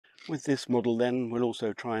With this model then, we'll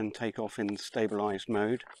also try and take off in stabilised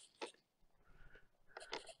mode.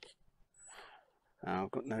 I've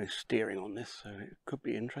got no steering on this, so it could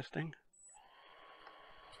be interesting.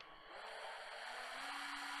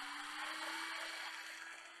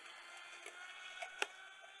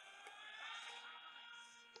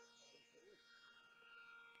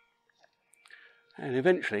 And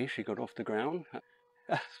eventually she got off the ground,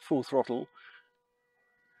 full throttle.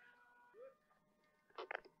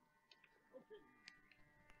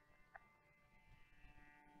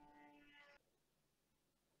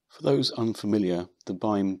 For those unfamiliar, the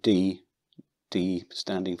byme-d, D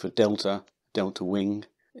standing for Delta, Delta Wing,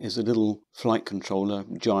 is a little flight controller,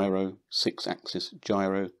 gyro, 6-axis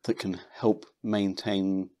gyro, that can help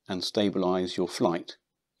maintain and stabilise your flight.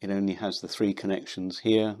 It only has the 3 connections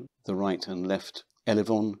here, the right and left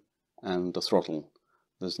elevon and the throttle.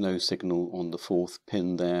 There's no signal on the 4th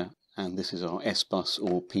pin there, and this is our S-bus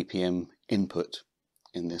or PPM input.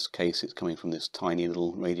 In this case it's coming from this tiny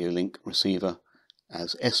little Radiolink receiver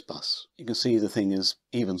as S-bus. You can see the thing is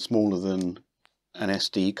even smaller than an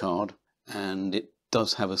SD card, and it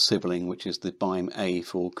does have a sibling, which is the byme-a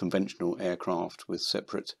for conventional aircraft with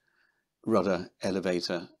separate rudder,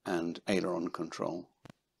 elevator and aileron control.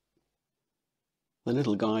 The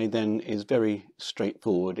little guy then is very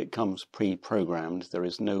straightforward. It comes pre-programmed. There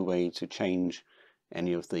is no way to change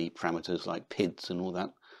any of the parameters like PIDs and all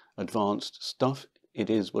that advanced stuff. It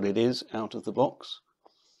is what it is out of the box.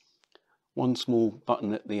 One small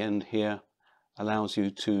button at the end here allows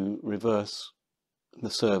you to reverse the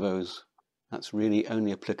servos. That's really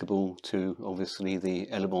only applicable to obviously the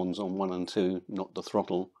elevons on 1 and 2, not the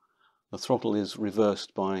throttle. The throttle is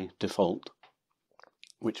reversed by default,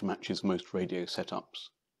 which matches most radio setups.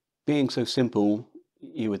 Being so simple,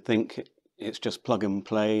 you would think it's just plug and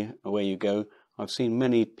play, away you go. I've seen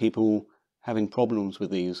many people having problems with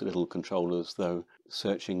these little controllers though,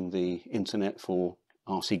 searching the internet for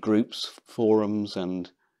RC groups, forums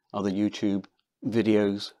and other YouTube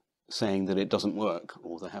videos saying that it doesn't work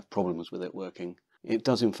or they have problems with it working. It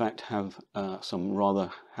does in fact have some rather,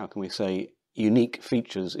 how can we say, unique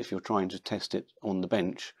features if you're trying to test it on the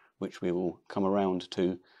bench, which we will come around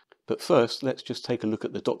to. But first let's just take a look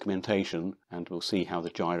at the documentation and we'll see how the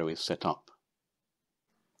gyro is set up.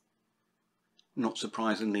 Not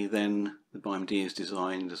surprisingly then, the byme-d is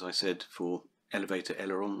designed, as I said, for elevator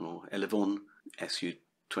aileron or elevon,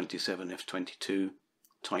 SU-27, F-22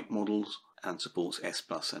 type models, and supports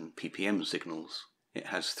S-bus and PPM signals. It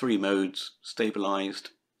has 3 modes: stabilised,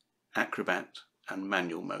 acrobat and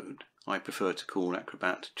manual mode. I prefer to call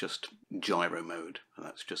acrobat just gyro mode, and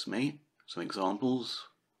that's just me. Some examples: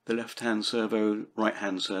 the left hand servo, right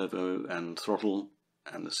hand servo and throttle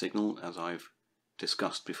and the signal as I've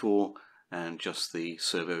discussed before, and just the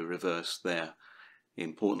servo reverse there.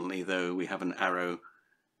 Importantly though, we have an arrow.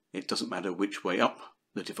 It doesn't matter which way up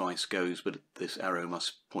the device goes, but this arrow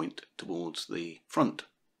must point towards the front.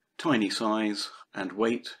 Tiny size and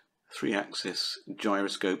weight, 3-axis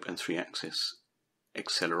gyroscope and 3-axis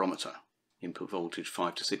accelerometer. Input voltage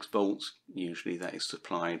 5 to 6 volts, usually that is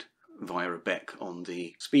supplied via a beck on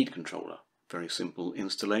the speed controller. Very simple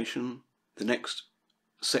installation. The next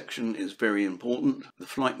section is very important. The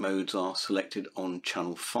flight modes are selected on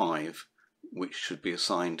channel 5, which should be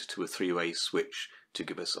assigned to a 3-way switch to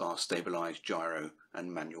give us our stabilised gyro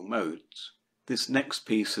and manual modes. This next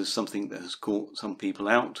piece is something that has caught some people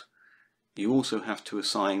out. You also have to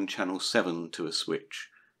assign channel 7 to a switch.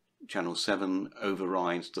 Channel 7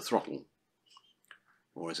 overrides the throttle,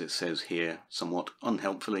 or as it says here, somewhat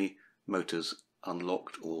unhelpfully, motors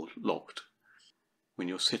unlocked or locked. When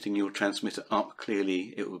you're setting your transmitter up,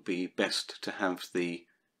 clearly it would be best to have the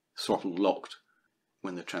throttle locked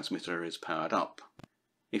when the transmitter is powered up.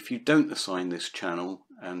 If you don't assign this channel,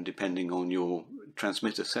 and depending on your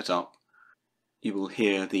transmitter setup, you will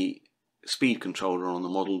hear the speed controller on the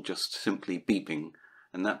model just simply beeping,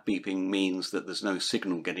 and that beeping means that there's no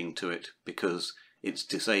signal getting to it because it's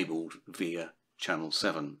disabled via channel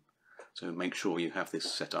 7. So make sure you have this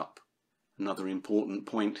set up. Another important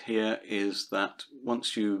point here is that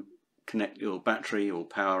once you connect your battery or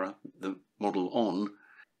power the model on,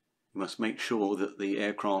 you must make sure that the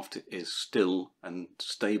aircraft is still and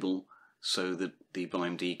stable so that the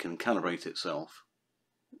byme-d can calibrate itself.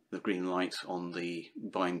 The green light on the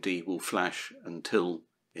byme-d will flash until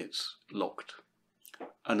it's locked.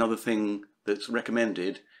 Another thing that's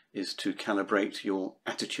recommended is to calibrate your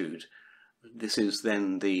attitude. This is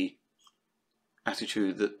then the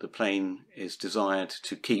attitude that the plane is desired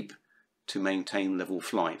to keep to maintain level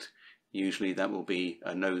flight. Usually that will be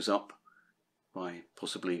a nose up by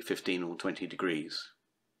possibly 15 or 20 degrees.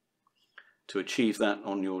 To achieve that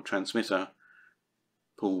on your transmitter,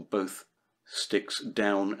 pull both sticks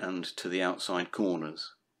down and to the outside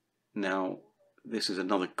corners. Now, this is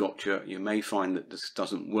another gotcha. You may find that this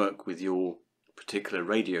doesn't work with your particular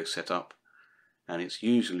radio setup, and it's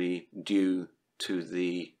usually due to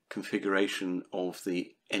the configuration of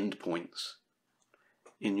the endpoints.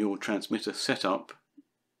 In your transmitter setup,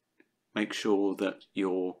 make sure that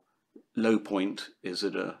your low point is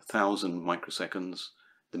at 1000 microseconds,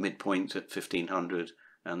 the midpoint at 1500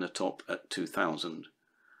 and the top at 2000.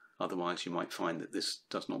 Otherwise you might find that this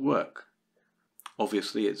does not work.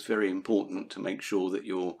 Obviously it's very important to make sure that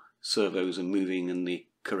your servos are moving in the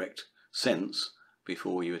correct sense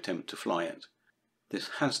before you attempt to fly it. This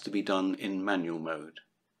has to be done in manual mode,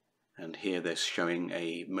 and here they're showing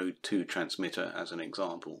a mode 2 transmitter as an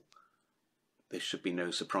example. This should be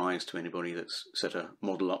no surprise to anybody that's set a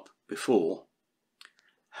model up before.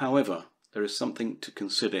 However, there is something to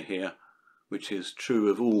consider here which is true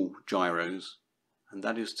of all gyros, and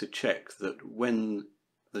that is to check that when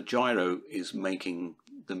the gyro is making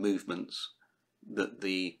the movements, that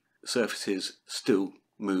the surfaces still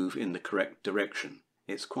move in the correct direction.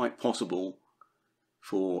 It's quite possible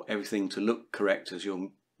for everything to look correct as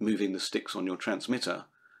you're moving the sticks on your transmitter,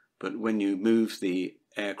 but when you move the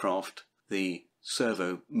aircraft, the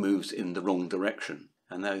servo moves in the wrong direction,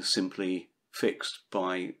 and that is simply fixed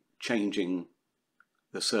by changing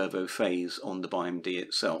the servo phase on the byme-d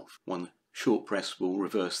itself. One short press will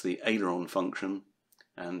reverse the aileron function,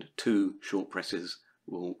 and 2 short presses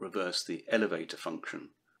will reverse the elevator function.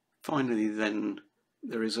 Finally then,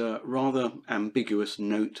 there is a rather ambiguous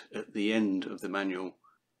note at the end of the manual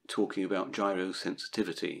talking about gyro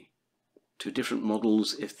sensitivity. To different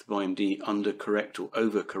models, if the byme-d undercorrect or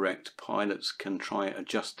overcorrect, pilots can try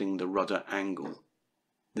adjusting the rudder angle.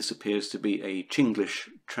 This appears to be a Chinglish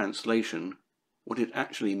translation. What it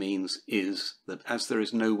actually means is that as there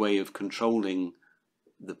is no way of controlling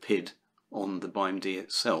the PID on the byme-d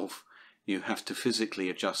itself, you have to physically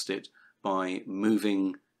adjust it by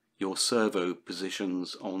moving your servo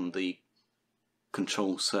positions on the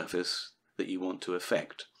control surface that you want to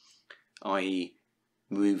affect, i.e.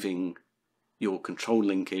 moving your control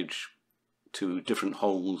linkage to different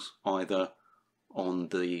holes either on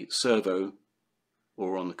the servo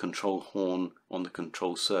or on the control horn on the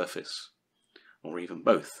control surface, or even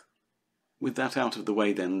both. With that out of the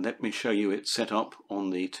way then, let me show you it set up on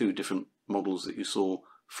the 2 different models that you saw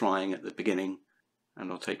flying at the beginning,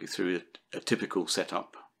 and I'll take you through a typical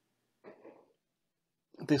setup.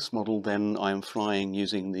 This model then I am flying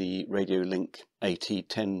using the Radiolink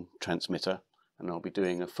AT10 transmitter, and I'll be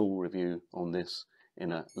doing a full review on this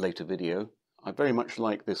in a later video. I very much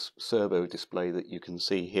like this servo display that you can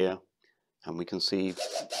see here, and we can see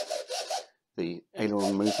the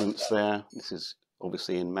aileron movements there. This is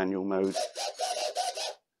obviously in manual mode,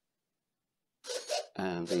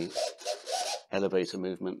 and the elevator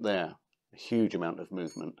movement there, a huge amount of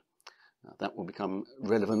movement. That will become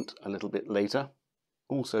relevant a little bit later.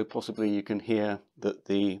 Also possibly you can hear that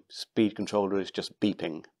the speed controller is just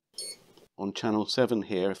beeping. On channel 7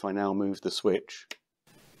 here, if I now move the switch,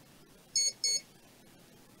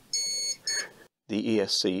 the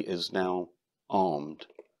ESC is now armed,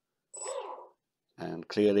 and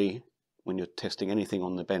clearly when you're testing anything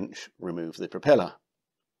on the bench, remove the propeller.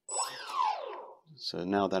 So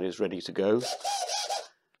now that is ready to go.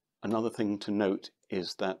 Another thing to note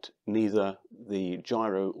is that neither the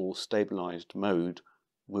gyro or stabilized mode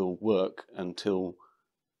will work until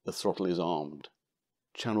the throttle is armed.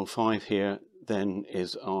 Channel 5 here then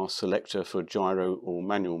is our selector for gyro or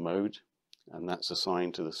manual mode, and that's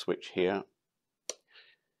assigned to the switch here.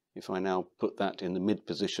 If I now put that in the mid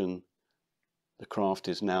position, the craft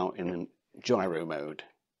is now in gyro mode.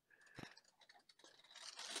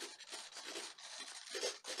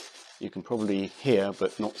 You can probably hear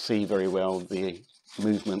but not see very well the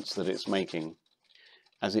movements that it's making.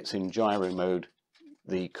 As it's in gyro mode,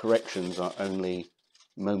 the corrections are only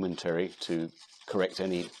momentary to correct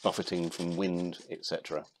any buffeting from wind,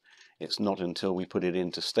 etc. It's not until we put it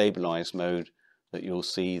into stabilized mode that you'll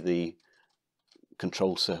see the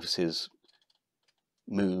control surfaces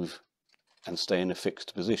move and stay in a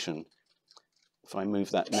fixed position. If I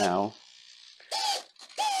move that now,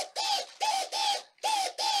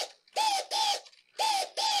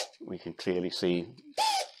 we can clearly see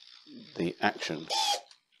the action.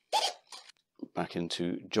 Back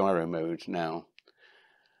into gyro mode now.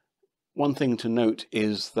 One thing to note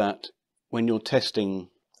is that when you're testing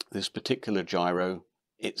this particular gyro,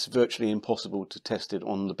 it's virtually impossible to test it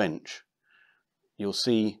on the bench. You'll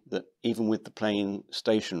see that even with the plane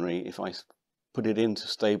stationary, if I put it into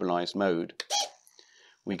stabilized mode,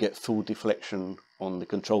 we get full deflection on the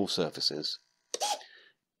control surfaces.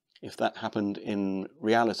 If that happened in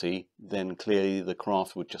reality, then clearly the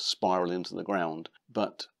craft would just spiral into the ground.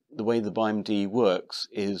 But the way the byme-d works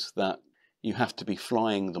is that you have to be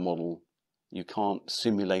flying the model. You can't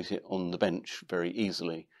simulate it on the bench very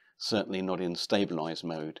easily, certainly not in stabilized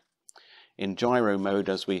mode. In gyro mode,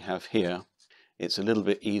 as we have here, it's a little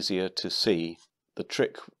bit easier to see. The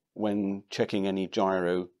trick when checking any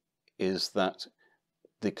gyro is that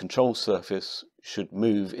the control surface should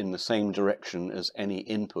move in the same direction as any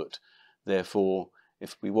input. Therefore,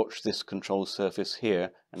 if we watch this control surface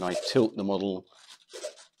here and I tilt the model,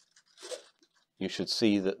 you should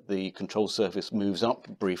see that the control surface moves up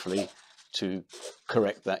briefly to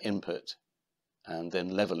correct that input and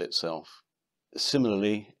then level itself.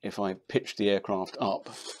 Similarly, if I pitch the aircraft up,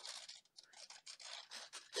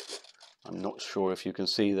 I'm not sure if you can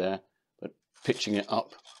see there, but pitching it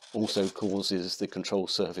up also causes the control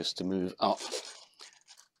surface to move up,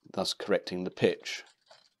 thus correcting the pitch.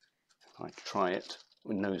 If I try it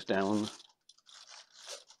with nose down,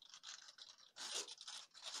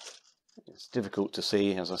 it's difficult to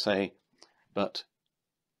see, as I say, but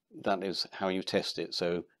that is how you test it.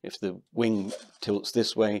 So if the wing tilts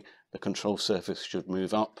this way, the control surface should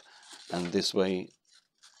move up, and this way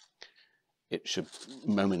it should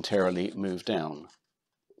momentarily move down.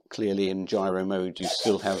 Clearly in gyro mode you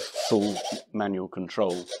still have full manual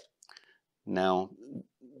control. Now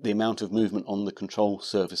the amount of movement on the control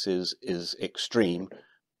surfaces is extreme.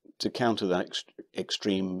 To counter that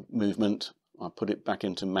extreme movement, I put it back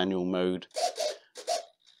into manual mode.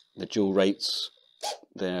 The dual rates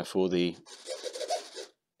there for the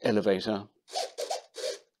elevator,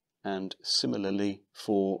 and similarly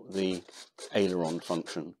for the aileron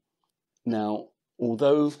function. Now,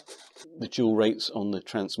 although the dual rates on the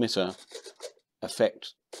transmitter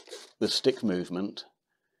affect the stick movement,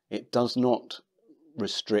 it does not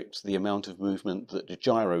restrict the amount of movement that the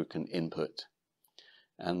gyro can input.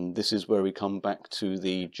 And this is where we come back to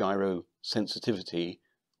the gyro sensitivity,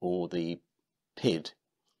 or the PID,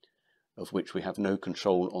 of which we have no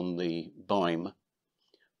control on the byme.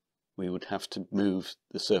 We would have to move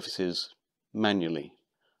the surfaces manually.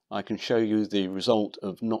 I can show you the result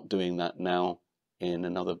of not doing that now in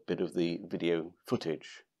another bit of the video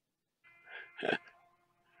footage.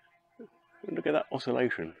 Look at that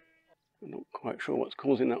oscillation. I'm not quite sure what's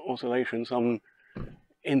causing that oscillation. Some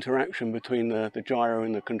interaction between the gyro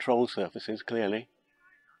and the control surfaces, clearly.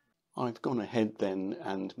 I've gone ahead then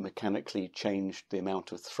and mechanically changed the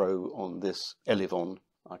amount of throw on this elevon.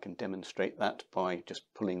 I can demonstrate that by just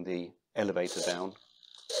pulling the elevator down.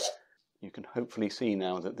 You can hopefully see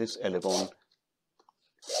now that this elevon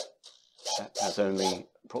has only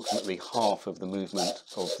approximately half of the movement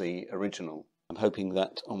of the original. I'm hoping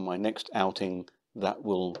that on my next outing that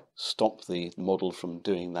will stop the model from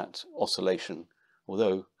doing that oscillation,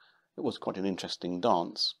 although it was quite an interesting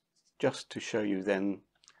dance. Just to show you then,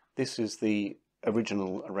 this is the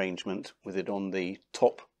original arrangement with it on the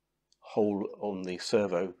top hole on the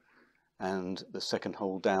servo and the second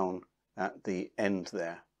hole down at the end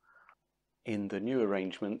there. In the new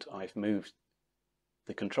arrangement, I've moved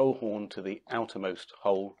the control horn to the outermost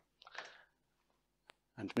hole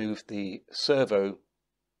and moved the servo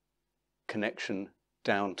connection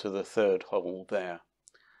down to the third hole there,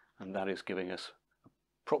 and that is giving us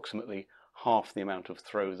approximately half the amount of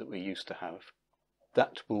throw that we used to have.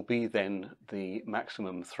 That will be then the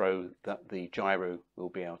maximum throw that the gyro will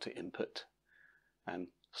be able to input and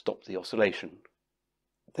stop the oscillation.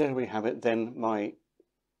 There we have it then, my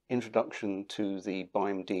introduction to the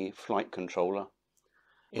byme-d flight controller.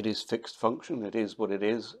 It is fixed function, it is what it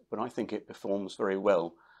is, but I think it performs very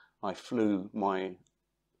well. I flew my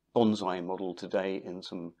bonsai model today in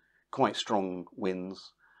some quite strong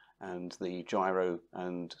winds, and the gyro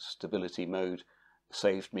and stability mode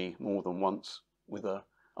saved me more than once with an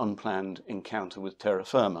unplanned encounter with terra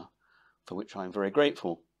firma, for which I'm very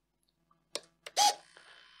grateful.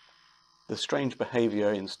 The strange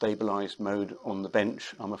behaviour in stabilised mode on the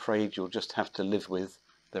bench, I'm afraid you'll just have to live with.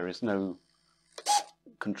 There is no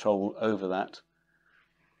control over that.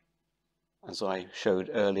 As I showed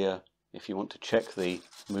earlier, if you want to check the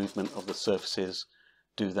movement of the surfaces,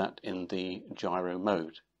 do that in the gyro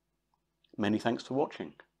mode. Many thanks for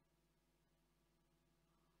watching.